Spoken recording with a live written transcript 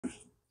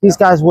these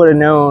guys would have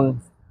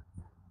known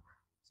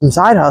some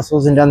side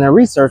hustles and done their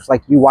research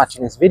like you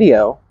watching this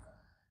video,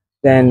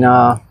 then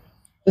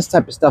this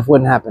type of stuff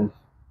wouldn't happen.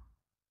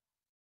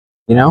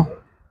 You know?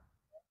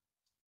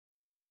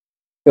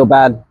 Feel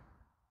bad.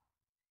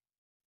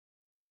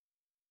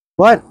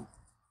 But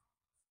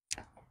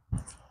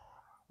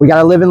we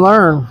gotta live and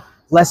learn.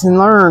 Lesson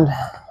learned.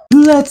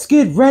 Let's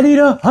get ready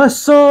to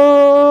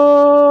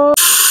hustle!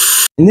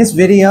 In this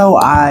video,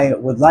 I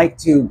would like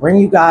to bring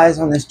you guys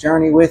on this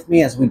journey with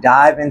me as we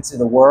dive into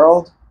the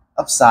world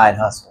of side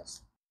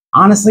hustles.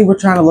 Honestly, we're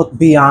trying to look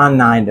beyond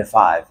 9 to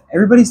 5.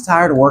 Everybody's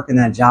tired of working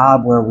that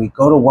job where we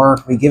go to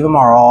work, we give them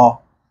our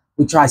all,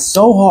 we try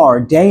so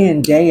hard day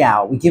in, day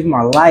out, we give them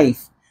our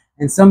life,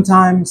 and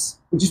sometimes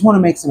we just want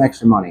to make some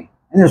extra money.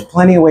 And there's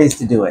plenty of ways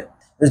to do it.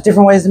 There's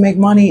different ways to make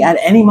money at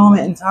any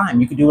moment in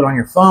time. You can do it on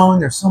your phone.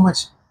 There's so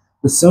much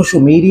with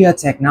social media,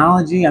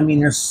 technology. I mean,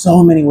 there's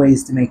so many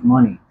ways to make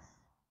money.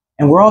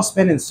 And we're all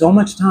spending so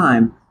much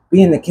time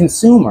being the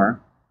consumer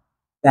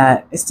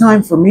that it's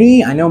time for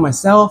me, I know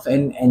myself,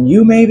 and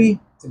you maybe,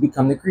 to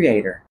become the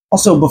creator.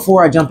 Also,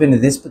 before I jump into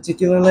this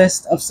particular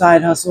list of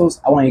side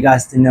hustles, I want you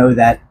guys to know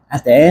that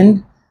at the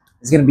end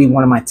is going to be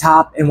one of my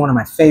top and one of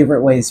my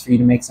favorite ways for you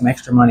to make some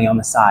extra money on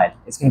the side.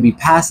 It's going to be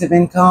passive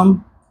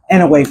income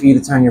and a way for you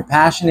to turn your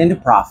passion into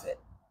profit.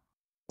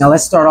 Now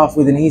let's start off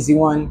with an easy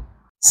one,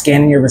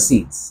 scanning your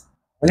receipts.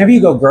 Whenever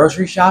you go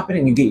grocery shopping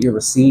and you get your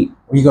receipt,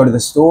 or you go to the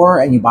store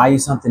and you buy you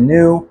something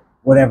new,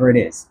 whatever it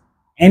is,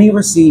 any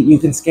receipt, you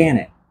can scan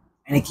it.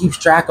 And it keeps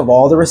track of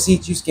all the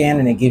receipts you scan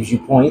and it gives you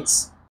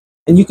points.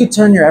 And you could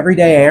turn your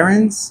everyday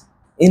errands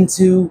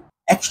into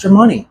extra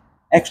money,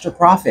 extra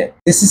profit.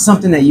 This is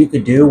something that you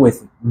could do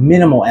with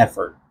minimal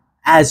effort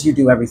as you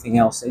do everything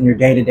else in your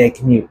day-to-day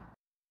commute.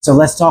 So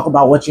let's talk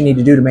about what you need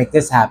to do to make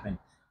this happen.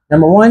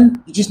 Number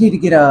one, you just need to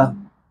get a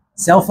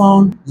cell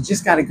phone. You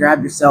just got to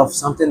grab yourself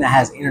something that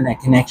has internet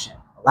connection,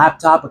 a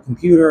laptop, a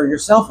computer, or your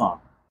cell phone.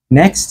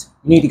 Next,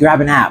 you need to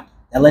grab an app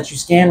that lets you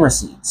scan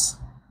receipts.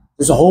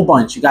 There's a whole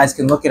bunch. You guys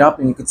can look it up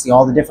and you can see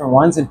all the different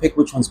ones and pick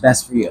which one's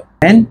best for you.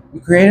 Then you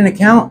create an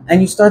account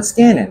and you start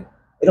scanning.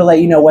 It'll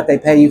let you know what they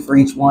pay you for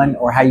each one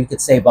or how you could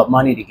save up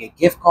money to get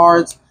gift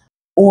cards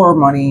or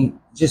money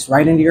just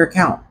right into your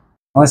account.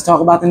 Now let's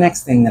talk about the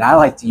next thing that I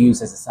like to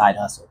use as a side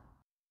hustle.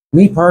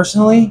 Me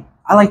personally,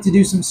 I like to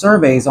do some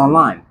surveys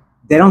online.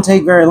 They don't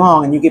take very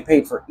long and you get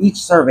paid for each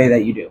survey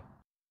that you do.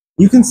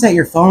 You can set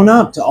your phone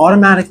up to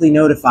automatically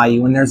notify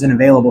you when there's an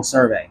available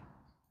survey.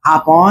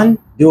 Hop on,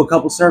 do a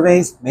couple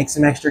surveys, make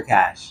some extra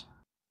cash.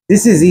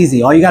 This is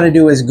easy. All you got to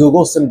do is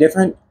Google some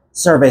different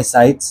survey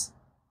sites,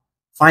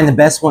 find the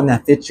best one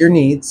that fits your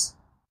needs,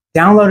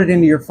 download it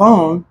into your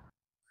phone,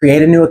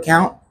 create a new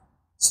account,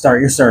 start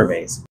your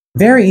surveys.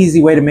 Very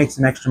easy way to make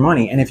some extra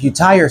money. And if you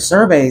tie your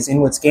surveys in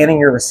with scanning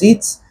your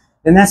receipts,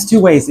 then that's 2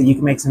 ways that you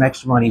can make some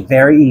extra money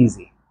very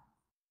easy.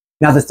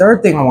 Now, the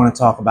third thing I want to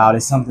talk about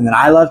is something that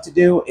I love to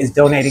do is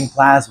donating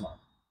plasma.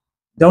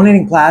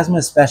 Donating plasma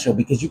is special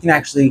because you can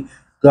actually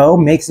go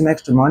make some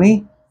extra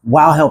money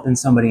while helping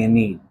somebody in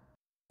need.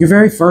 Your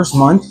very first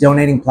month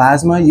donating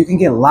plasma, you can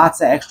get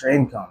lots of extra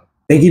income.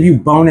 They give you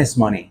bonus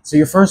money. So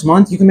your first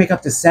month, you can make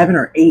up to $700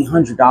 or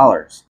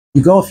 $800.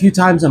 You go a few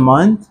times a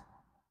month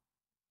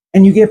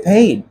and you get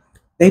paid.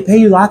 They pay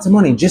you lots of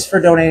money just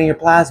for donating your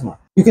plasma.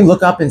 You can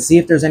look up and see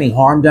if there's any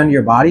harm done to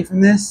your body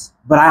from this,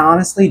 but I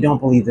honestly don't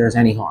believe there's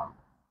any harm.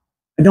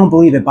 I don't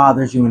believe it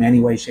bothers you in any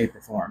way, shape,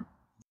 or form.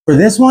 For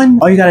this one,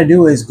 all you got to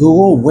do is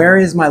Google, where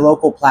is my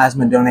local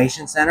plasma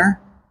donation center?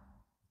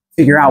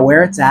 Figure out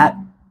where it's at,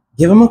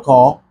 give them a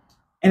call,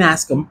 and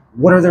ask them,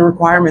 what are the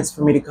requirements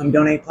for me to come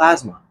donate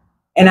plasma?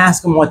 And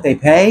ask them what they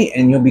pay,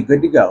 and you'll be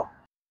good to go.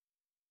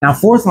 Now,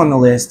 fourth on the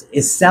list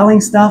is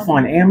selling stuff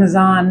on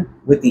Amazon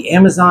with the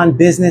Amazon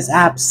Business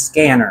App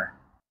Scanner.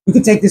 You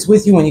can take this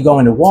with you when you go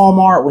into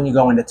Walmart, when you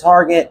go into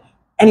Target,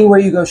 anywhere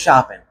you go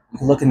shopping. You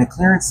can look in the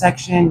clearance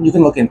section. You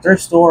can look in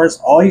thrift stores.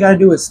 All you got to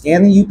do is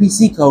scan the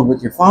UPC code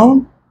with your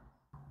phone,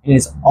 and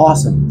it's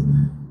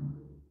awesome.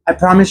 I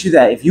promise you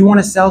that if you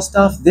want to sell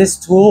stuff, this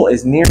tool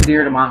is near and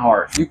dear to my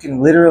heart. You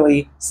can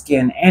literally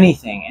scan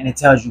anything, and it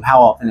tells you how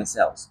often it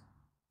sells.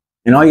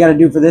 And all you got to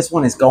do for this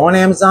one is go on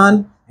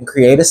Amazon and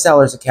create a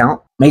seller's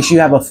account. Make sure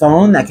you have a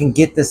phone that can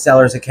get the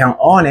seller's account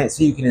on it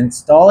so you can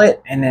install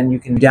it, and then you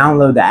can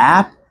download the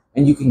app,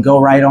 and you can go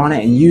right on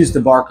it and use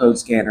the barcode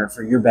scanner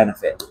for your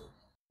benefit.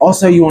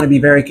 Also, you want to be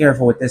very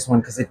careful with this one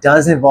because it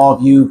does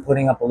involve you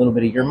putting up a little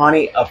bit of your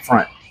money up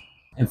front.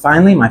 And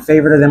finally, my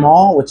favorite of them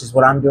all, which is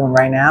what I'm doing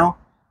right now,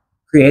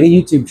 create a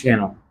YouTube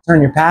channel.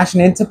 Turn your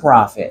passion into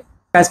profit.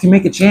 You guys can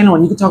make a channel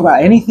and you can talk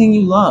about anything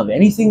you love,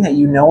 anything that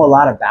you know a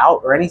lot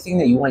about, or anything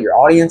that you want your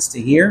audience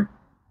to hear.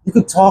 You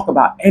could talk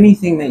about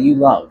anything that you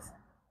love.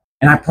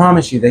 And I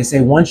promise you, they say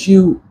once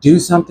you do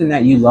something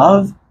that you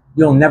love,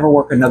 you'll never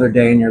work another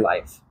day in your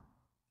life.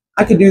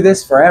 I could do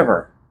this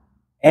forever.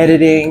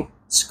 Editing,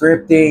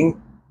 scripting,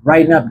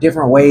 writing up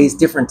different ways,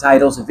 different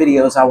titles of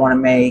videos I want to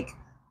make.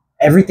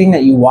 Everything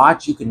that you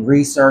watch, you can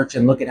research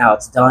and look at how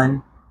it's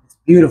done. It's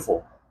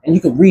beautiful. And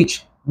you can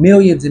reach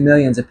millions and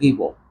millions of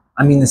people.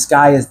 I mean, the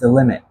sky is the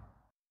limit.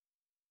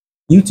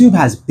 YouTube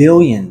has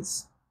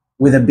billions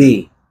with a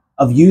B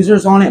of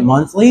users on it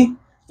monthly.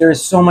 There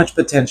is so much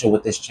potential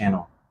with this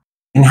channel.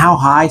 And how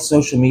high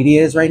social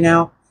media is right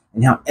now,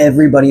 and how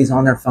everybody's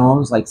on their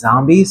phones like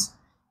zombies,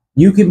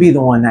 you can be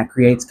the one that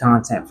creates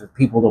content for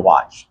people to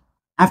watch.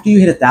 After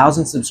you hit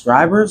 1,000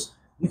 subscribers,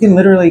 you can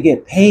literally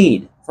get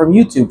paid from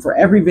YouTube for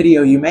every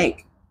video you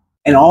make.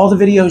 And all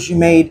the videos you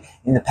made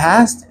in the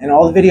past and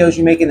all the videos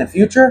you make in the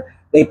future,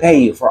 they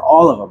pay you for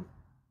all of them.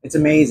 It's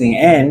amazing.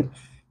 And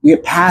you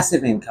get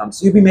passive income,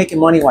 so you'll be making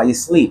money while you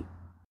sleep.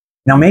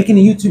 Now, making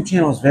a YouTube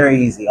channel is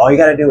very easy. All you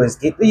got to do is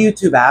get the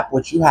YouTube app,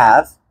 which you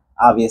have,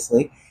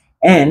 obviously,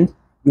 and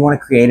you want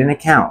to create an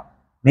account.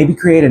 Maybe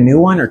create a new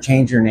one or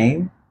change your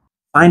name.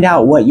 Find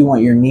out what you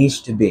want your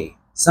niche to be.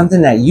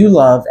 Something that you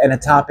love and a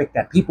topic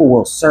that people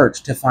will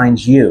search to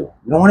find you.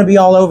 You don't want to be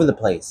all over the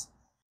place.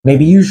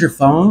 Maybe use your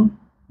phone.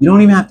 You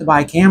don't even have to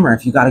buy a camera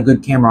if you got a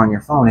good camera on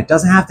your phone. It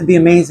doesn't have to be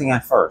amazing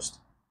at first.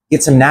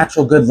 Get some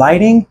natural good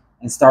lighting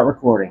and start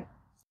recording.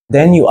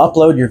 Then you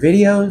upload your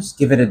videos,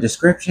 give it a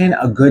description,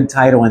 a good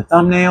title and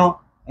thumbnail,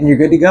 and you're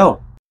good to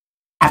go.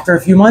 After a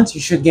few months,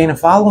 you should gain a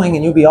following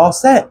and you'll be all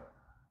set.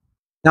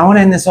 Now, I want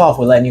to end this off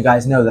with letting you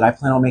guys know that I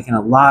plan on making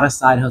a lot of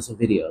side hustle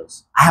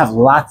videos. I have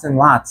lots and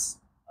lots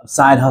of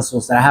side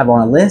hustles that I have on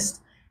a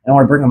list, and I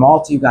want to bring them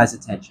all to you guys'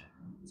 attention.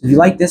 So if you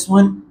like this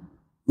one,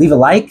 leave a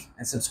like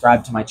and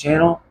subscribe to my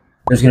channel.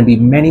 There's going to be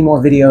many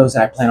more videos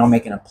that I plan on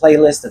making a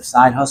playlist of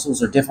side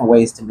hustles or different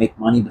ways to make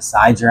money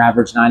besides your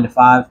average 9 to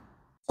 5. So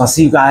I'll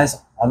see you guys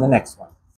on the next one.